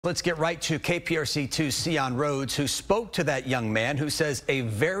Let's get right to KPRC2's Sion Rhodes, who spoke to that young man who says a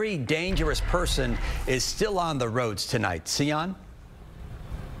very dangerous person is still on the roads tonight. Sion?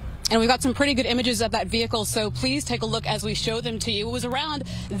 And we've got some pretty good images of that vehicle, so please take a look as we show them to you. It was around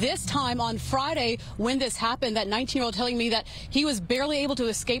this time on Friday when this happened, that 19-year-old telling me that he was barely able to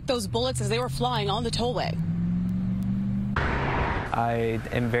escape those bullets as they were flying on the tollway. I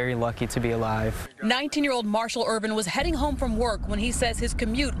am very lucky to be alive. 19-year-old Marshall Urban was heading home from work when he says his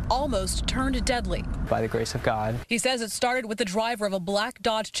commute almost turned deadly. By the grace of God. He says it started with the driver of a black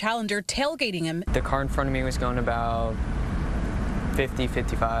Dodge Challenger tailgating him. The car in front of me was going about 50,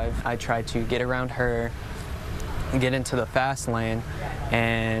 55. I tried to get around her and get into the fast lane,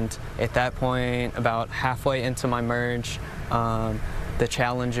 and at that point, about halfway into my merge, the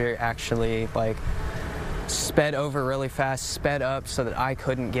Challenger actually sped over really fast, sped up so that I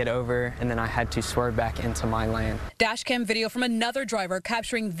couldn't get over, and then I had to swerve back into my lane. Dashcam video from another driver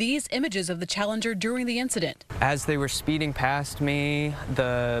capturing these images of the Challenger during the incident. As they were speeding past me,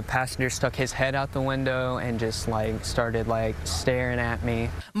 the passenger stuck his head out the window and just started staring at me.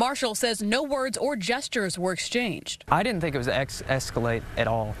 Marshall says no words or gestures were exchanged. I didn't think it was escalate at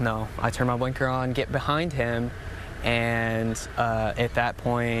all, no. I turned my blinker on, get behind him, and at that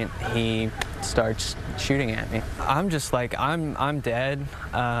point he starts shooting at me. I'm just I'm dead.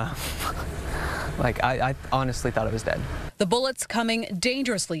 I honestly thought I was dead. The bullets coming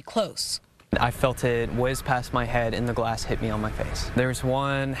dangerously close. I felt it whiz past my head and the glass hit me on my face. There was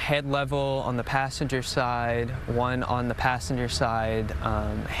one head level on the passenger side, one on the passenger side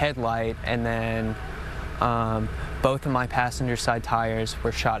headlight, and then both of my passenger side tires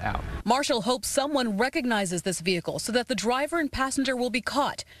were shot out. Marshall hopes someone recognizes this vehicle so that the driver and passenger will be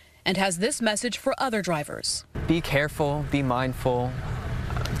caught, and has this message for other drivers. Be careful, be mindful,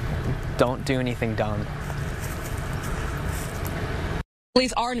 don't do anything dumb.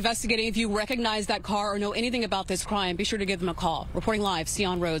 Police are investigating. If you recognize that car or know anything about this crime, be sure to give them a call. Reporting live,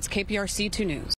 Sion Rhodes, KPRC 2 News.